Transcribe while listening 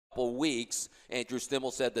Weeks. Andrew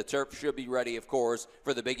Stimmel said the turf should be ready, of course,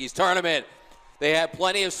 for the Big East tournament. They had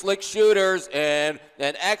plenty of slick shooters and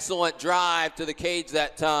an excellent drive to the cage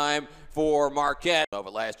that time for Marquette over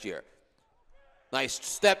last year. Nice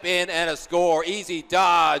step in and a score, easy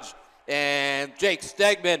dodge, and Jake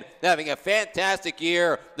Stegman having a fantastic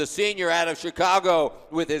year, the senior out of Chicago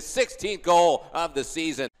with his 16th goal of the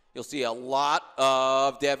season. You'll see a lot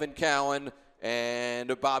of Devin Cowan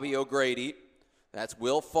and Bobby O'Grady. That's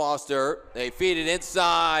Will Foster. They feed it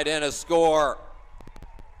inside and a score.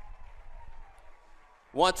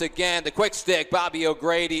 Once again, the quick stick, Bobby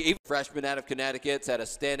O'Grady. Freshman out of Connecticut, had a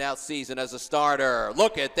standout season as a starter.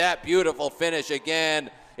 Look at that beautiful finish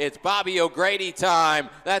again. It's Bobby O'Grady time.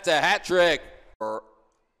 That's a hat trick for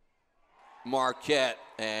Marquette.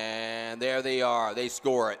 And there they are. They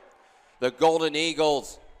score it. The Golden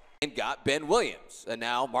Eagles got Ben Williams. And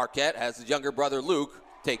now Marquette has his younger brother Luke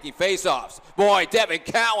taking faceoffs. Boy, Devin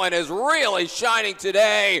Cowan is really shining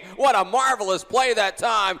today. What a marvelous play that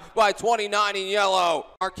time by 29 in yellow.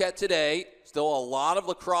 Marquette today, still a lot of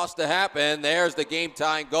lacrosse to happen. There's the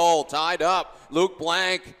game-tying goal, tied up. Luke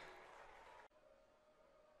Blank.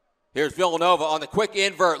 Here's Villanova on the quick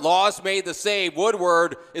invert. Laws made the save.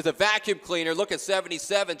 Woodward is a vacuum cleaner. Look at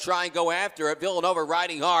 77, try and go after it. Villanova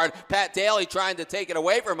riding hard. Pat Daly trying to take it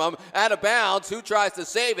away from him. Out of bounds. Who tries to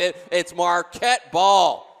save it? It's Marquette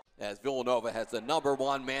ball. As Villanova has the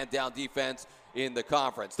 #1 man-down defense in the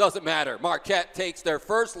conference. Doesn't matter. Marquette takes their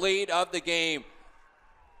first lead of the game.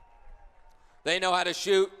 They know how to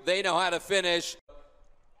shoot. They know how to finish.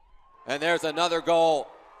 And there's another goal.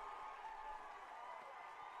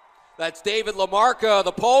 That's David LaMarca,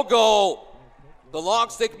 the pole goal. The long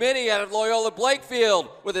stick mini out of Loyola Blakefield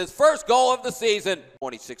with his first goal of the season.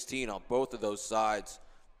 2016 on both of those sides.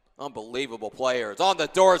 Unbelievable players. On the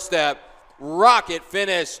doorstep, rocket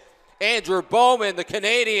finish. Andrew Bowman, the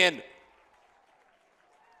Canadian.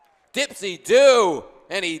 Dipsy-do,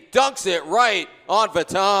 and he dunks it right on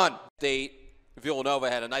Vuitton. Villanova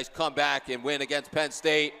had a nice comeback and win against Penn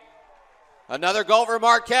State. Another goal for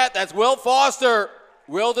Marquette. That's Will Foster.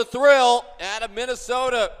 Will the Thrill out of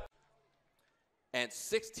Minnesota. And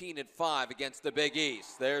 16-5 against the Big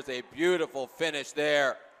East. There's a beautiful finish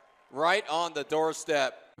there, right on the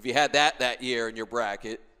doorstep. If you had that year in your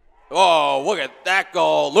bracket. Oh, look at that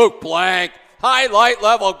goal. Luke Blank, highlight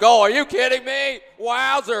level goal. Are you kidding me?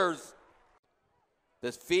 Wowzers.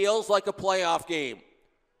 This feels like a playoff game.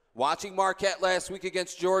 Watching Marquette last week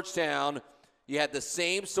against Georgetown, you had the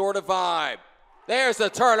same sort of vibe. There's the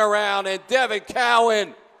turnaround, and Devin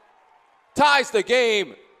Cowan ties the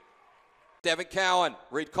game. Devin Cowan,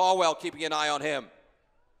 Reed Caldwell keeping an eye on him.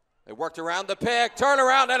 They worked around the pick,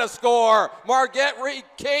 turnaround and a score. Marquette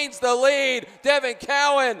regains the lead. Devin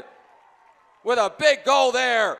Cowan with a big goal there.